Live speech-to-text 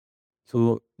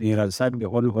So they ransacked the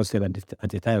whole hostel at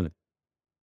the time.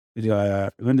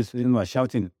 When the students were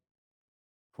shouting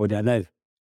for their life,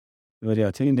 they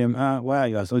were telling them, why are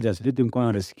you soldiers? Let them come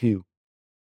and rescue you.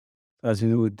 So as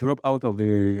you drop out of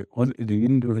the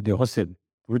window, the hostel,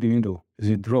 through the window, as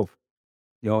you drop,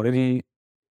 you're already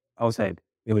outside.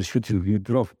 They will shoot you. You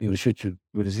drop, they will shoot you.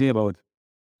 You will see about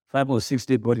 5 or 6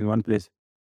 dead bodies in one place.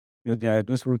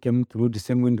 Those who came through the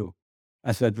same window.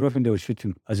 As you are dropping, they will shoot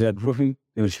you. As you are dropping,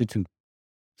 they will shoot you.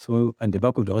 So at the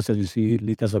back of the hostel, you see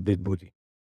liters of dead body.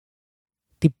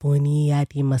 The Boni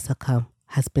Yadi massacre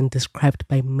has been described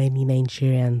by many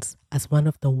Nigerians as one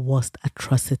of the worst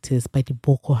atrocities by the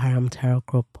Boko Haram terror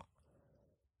group.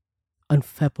 On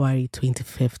February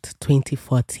 25th,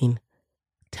 2014,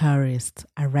 terrorists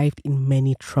arrived in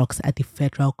many trucks at the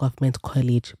Federal Government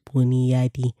College, Boni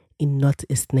Yadi, in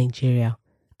northeast Nigeria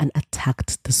and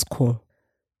attacked the school.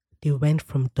 They went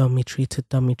from dormitory to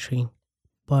dormitory,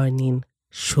 burning,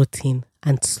 shooting,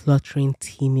 and slaughtering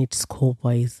teenage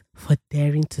schoolboys for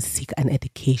daring to seek an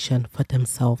education for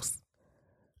themselves.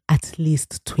 At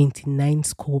least 29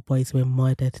 schoolboys were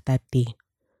murdered that day.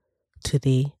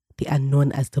 Today, they are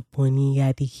known as the Boni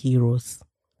Yadi heroes.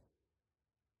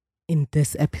 In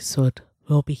this episode,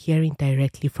 we'll be hearing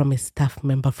directly from a staff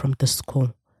member from the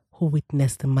school who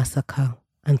witnessed the massacre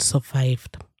and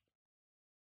survived.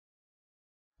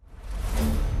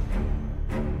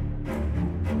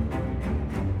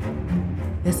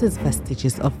 This is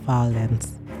Vestiges of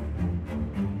Violence,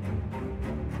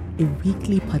 a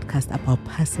weekly podcast about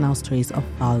personal stories of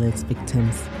violence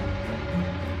victims.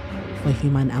 For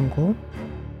Human Angle,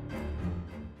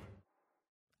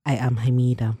 I am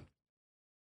Hamida.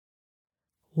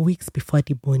 Weeks before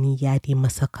the Boni Yadi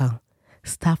massacre,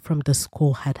 staff from the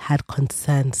school had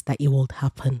concerns that it would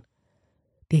happen.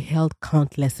 They held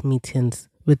countless meetings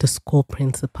with the school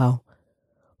principal,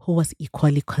 who was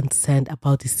equally concerned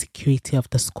about the security of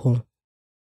the school.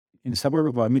 In several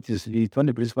of our meetings, we told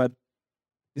the principal,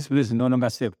 this place is no longer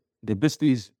safe. The best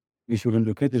is we should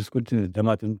relocate the school to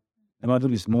Damatun.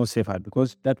 Damatun is more safer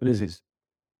because that place is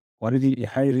already a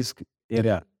high-risk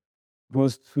area.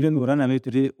 Because students will run away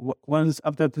today. Once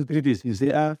after 2-3 days, you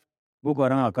say, Boko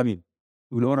Haram are coming.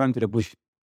 We will all run to the bush.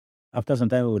 After some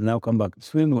time, we will now come back.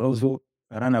 Students will also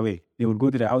run away. They will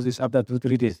go to the houses after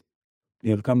 2-3 days.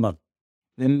 They will come back.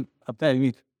 Then after a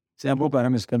week, say Boko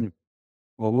Haram is coming.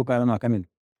 Or Boko Haram are coming.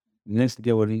 Next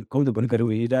day, when we come to Bonkari,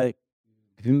 we die.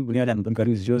 Between Bunyad and Bonkari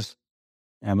is just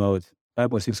about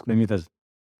 5 or 6 kilometers.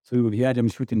 So you will hear them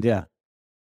shooting there.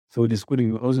 So the school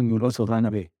will also run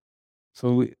away.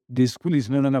 So the school is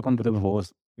no longer comfortable for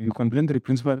us. You complain to the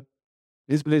principal,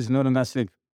 this place is no longer safe.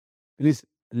 Please,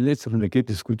 let's relocate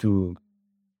the school to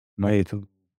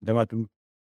Damatun.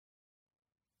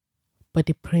 But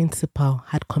the principal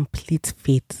had complete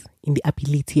faith in the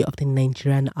ability of the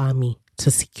Nigerian army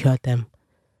to secure them.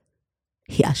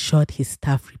 He assured his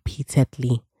staff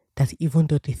repeatedly that even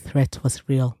though the threat was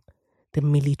real, the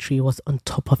military was on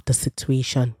top of the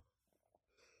situation.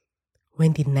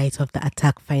 When the night of the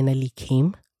attack finally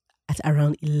came, at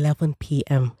around 11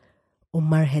 p.m.,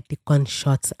 Omar heard the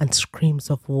gunshots and screams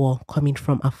of war coming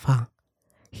from afar.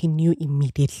 He knew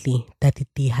immediately that the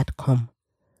day had come.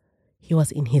 He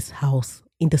was in his house,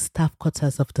 in the staff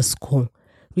quarters of the school,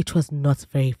 which was not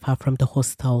very far from the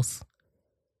hostels.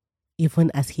 Even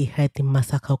as he heard the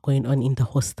massacre going on in the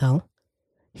hostel,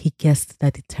 he guessed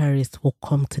that the terrorists would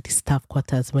come to the staff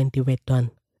quarters when they were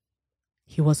done.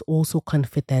 He was also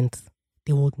confident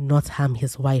they would not harm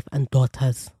his wife and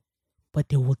daughters, but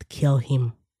they would kill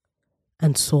him.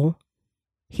 And so,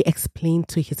 he explained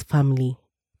to his family,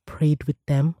 prayed with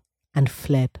them, and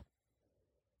fled.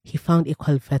 He found a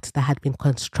culvert that had been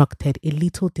constructed a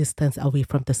little distance away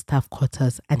from the staff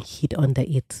quarters and hid under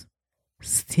it.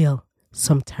 Still,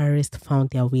 some terrorists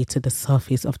found their way to the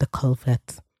surface of the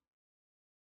culvert.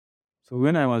 So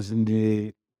when I was in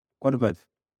the culvert,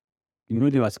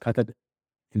 they were scattered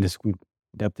in the school.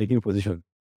 They have taken position.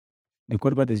 The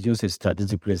culvert is just a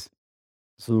strategic place.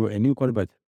 So a new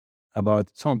culvert, about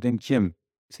some of them came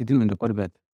sitting on the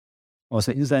culvert.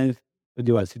 Also inside,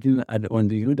 they were sitting on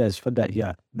the, there's shoulder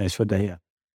here, there's shoulder here.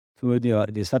 So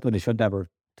they sat on the shoulder, but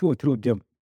 2 or 3 of them.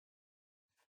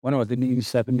 One was the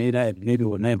sharpening either maybe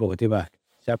or knife or whatever,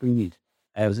 sharpening it.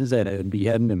 I was inside, I would be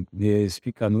hearing them, they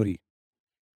speak Kanuri.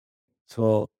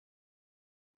 So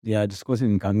they are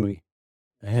discussing in Kanuri.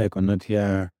 I cannot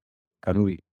hear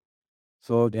Kanuri.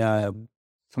 So there are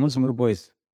small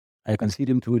boys. I can see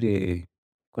them through the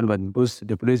culvert because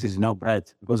the place is now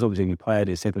bright because of the fire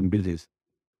they set on buildings.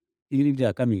 Even if they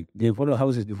are coming, they follow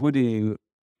houses. Before they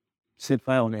set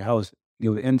fire on a house, they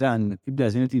will enter, and if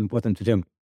there's anything important to them,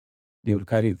 they will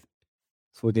carry it.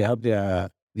 So they have the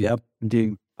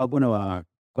open our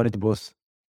quality boss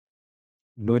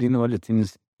loading all the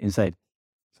things inside.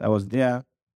 So I was there.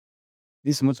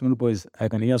 These small boys, I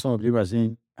can hear some of them are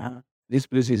saying, this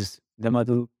place is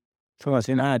Damaturu. Some are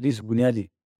saying, this is Bunyadi.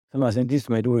 Some are saying, this is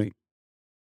Maiduri.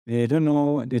 They don't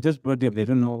know, they just brought them, they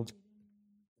don't know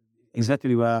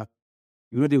exactly where,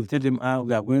 they will tell them,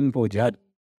 we are going for jihad.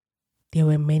 There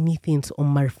were many things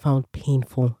Omar found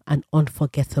painful and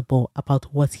unforgettable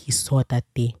about what he saw that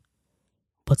day.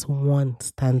 But one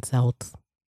stands out.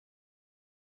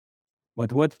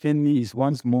 But what pained me is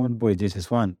one small boy, Jesus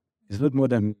one. He's not more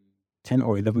than 10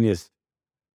 or 11 years.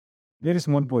 Very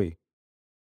small boy.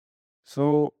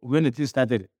 So when it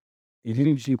started, he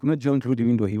could not jump through the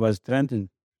window. He was trying to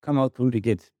come out through the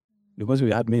gate because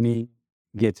we had many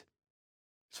gates.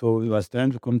 So he was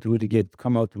trying to come through the gate,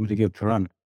 come out through the gate to run.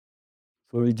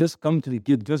 So he just come to the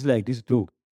gate just like this too.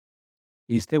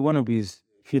 He stayed one of his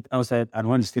feet outside and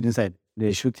one stayed inside.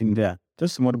 They shoot him there.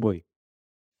 Just small boy.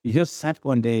 He just sat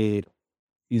on the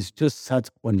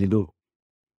door.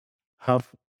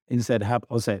 Half inside, half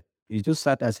outside. He just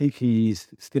sat as if he is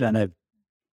still alive.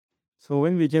 So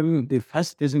when we came, the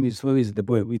first person we saw is the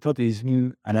boy. We thought he's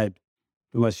still alive.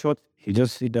 He was shot. He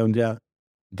just sit down there,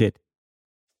 dead.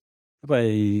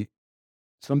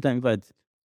 Sometimes I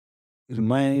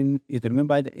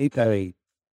remember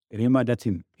that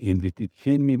him. It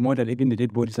pained me more than even the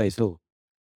dead bodies I saw.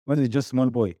 But he's just small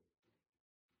boy.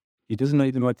 He doesn't know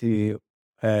even what he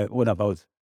all about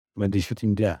when they shoot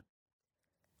him there.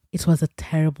 It was a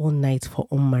terrible night for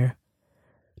Omar,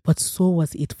 but so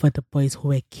was it for the boys who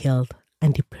were killed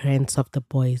and the parents of the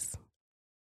boys.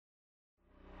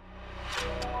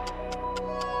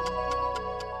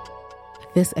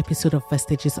 This episode of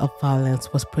Vestiges of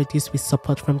Violence was produced with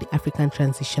support from the African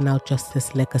Transitional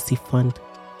Justice Legacy Fund,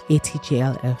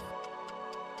 ATJLF.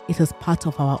 It is part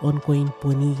of our ongoing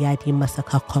Boni Yadi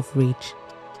massacre coverage.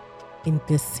 In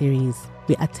this series,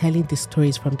 we are telling the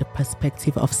stories from the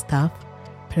perspective of staff,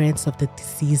 parents of the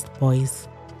deceased boys,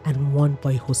 and one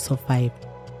boy who survived.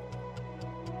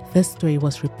 This story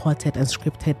was reported and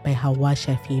scripted by Hawa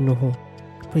Shafi Nuhu,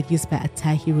 produced by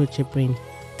Atahiru Jibrin.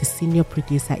 The senior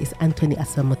producer is Anthony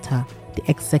Asamuta. The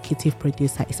executive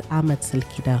producer is Ahmad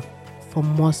Salkida. For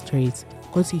more stories,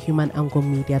 go to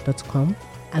humananglemedia.com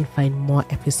and find more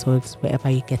episodes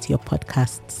wherever you get your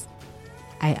podcasts.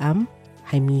 I am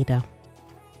Hamida.